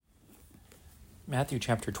Matthew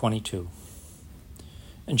chapter 22.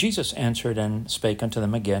 And Jesus answered and spake unto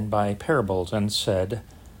them again by parables, and said,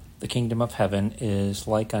 The kingdom of heaven is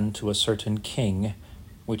like unto a certain king,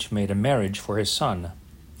 which made a marriage for his son,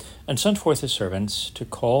 and sent forth his servants to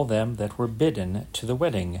call them that were bidden to the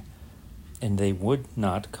wedding, and they would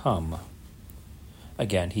not come.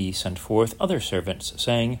 Again he sent forth other servants,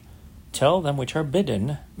 saying, Tell them which are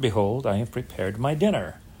bidden, Behold, I have prepared my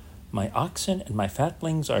dinner. My oxen and my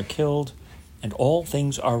fatlings are killed, and all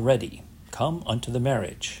things are ready. Come unto the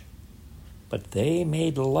marriage. But they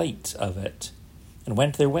made light of it, and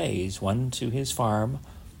went their ways, one to his farm,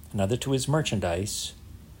 another to his merchandise.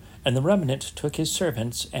 And the remnant took his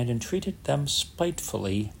servants, and entreated them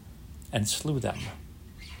spitefully, and slew them.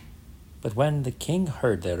 But when the king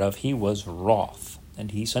heard thereof, he was wroth,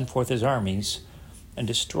 and he sent forth his armies, and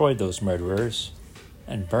destroyed those murderers,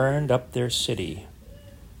 and burned up their city.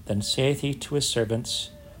 Then saith he to his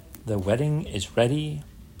servants, The wedding is ready,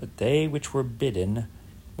 but they which were bidden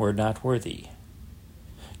were not worthy.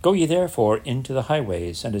 Go ye therefore into the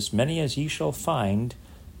highways, and as many as ye shall find,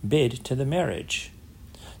 bid to the marriage.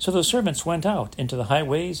 So those servants went out into the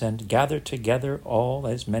highways, and gathered together all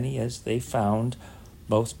as many as they found,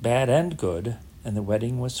 both bad and good, and the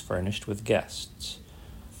wedding was furnished with guests.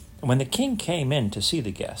 And when the king came in to see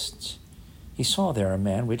the guests, he saw there a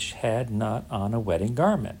man which had not on a wedding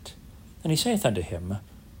garment. And he saith unto him,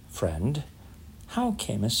 Friend, how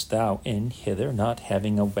camest thou in hither not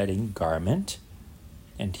having a wedding garment?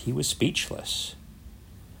 And he was speechless.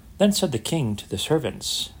 Then said the king to the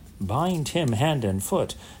servants, Bind him hand and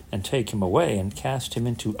foot, and take him away, and cast him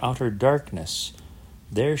into outer darkness.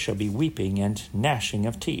 There shall be weeping and gnashing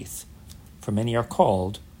of teeth, for many are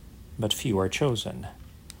called, but few are chosen.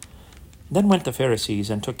 Then went the Pharisees,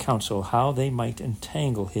 and took counsel how they might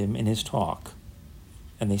entangle him in his talk.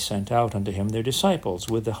 And they sent out unto him their disciples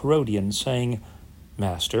with the Herodians, saying,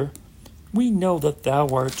 Master, we know that thou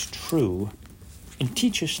art true, and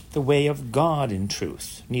teachest the way of God in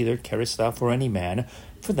truth. Neither carest thou for any man,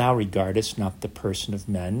 for thou regardest not the person of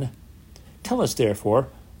men. Tell us therefore,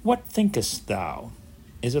 what thinkest thou?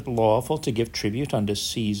 Is it lawful to give tribute unto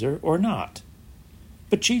Caesar, or not?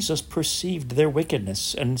 But Jesus perceived their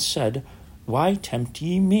wickedness, and said, Why tempt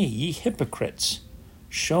ye me, ye hypocrites?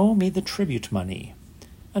 Show me the tribute money.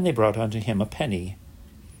 And they brought unto him a penny.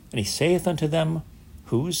 And he saith unto them,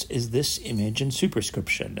 Whose is this image and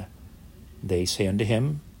superscription? They say unto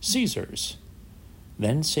him, Caesar's.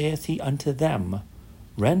 Then saith he unto them,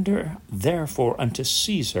 Render therefore unto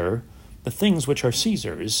Caesar the things which are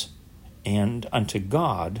Caesar's, and unto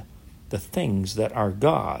God the things that are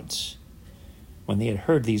God's. When they had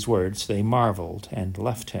heard these words, they marveled, and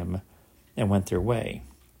left him, and went their way.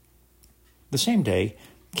 The same day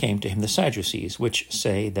came to him the Sadducees, which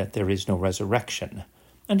say that there is no resurrection,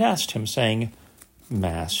 and asked him, saying,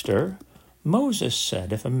 Master, Moses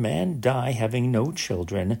said, If a man die having no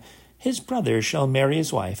children, his brother shall marry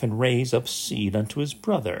his wife, and raise up seed unto his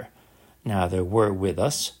brother. Now there were with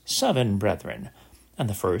us 7 brethren, and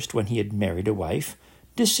the first, when he had married a wife,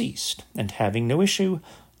 deceased, and having no issue,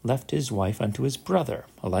 left his wife unto his brother.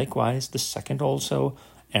 Likewise the second also,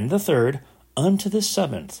 and the third, unto the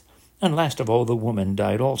 7th. And last of all the woman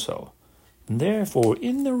died also. Therefore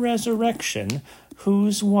in the resurrection,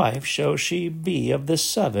 whose wife shall she be of the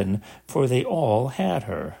 7? For they all had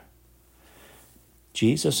her.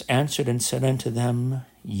 Jesus answered and said unto them,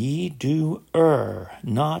 Ye do err,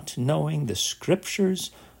 not knowing the Scriptures,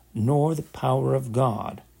 nor the power of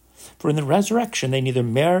God. For in the resurrection they neither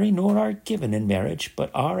marry nor are given in marriage, but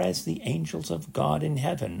are as the angels of God in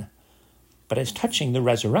heaven. But as touching the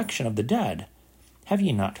resurrection of the dead, have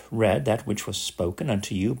ye not read that which was spoken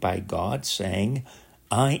unto you by God, saying,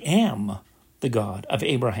 I am the God of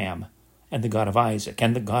Abraham, and the God of Isaac,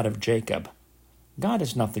 and the God of Jacob? God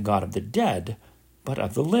is not the God of the dead, but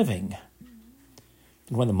of the living.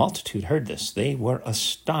 And when the multitude heard this, they were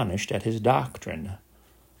astonished at his doctrine.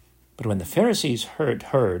 But when the Pharisees heard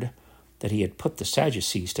that he had put the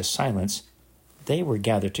Sadducees to silence, they were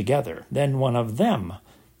gathered together. Then one of them,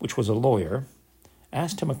 which was a lawyer,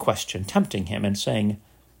 asked him a question, tempting him, and saying,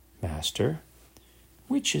 Master,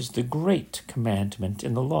 which is the great commandment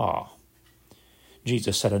in the law?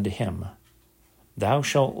 Jesus said unto him, Thou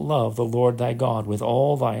shalt love the Lord thy God with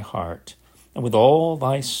all thy heart, and with all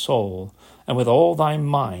thy soul, and with all thy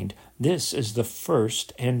mind. This is the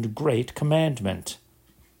first and great commandment.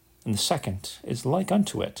 And the second is like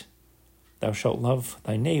unto it. Thou shalt love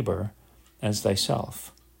thy neighbor as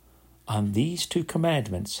thyself. On these 2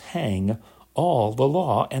 commandments hang all the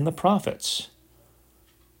law and the prophets.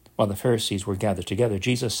 While the Pharisees were gathered together,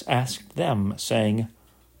 Jesus asked them, saying,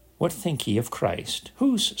 What think ye of Christ?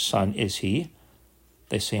 Whose son is he?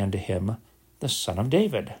 They say unto him, The Son of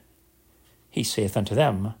David. He saith unto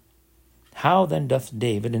them, How then doth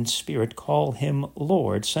David in spirit call him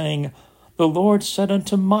Lord, saying, The Lord said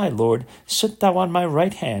unto my Lord, Sit thou on my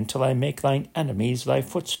right hand, till I make thine enemies thy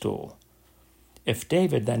footstool. If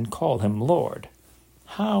David then call him Lord,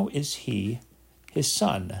 how is he his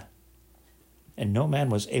son? And no man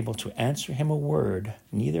was able to answer him a word,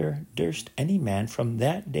 neither durst any man from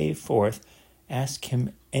that day forth ask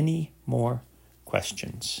him any more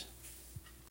questions.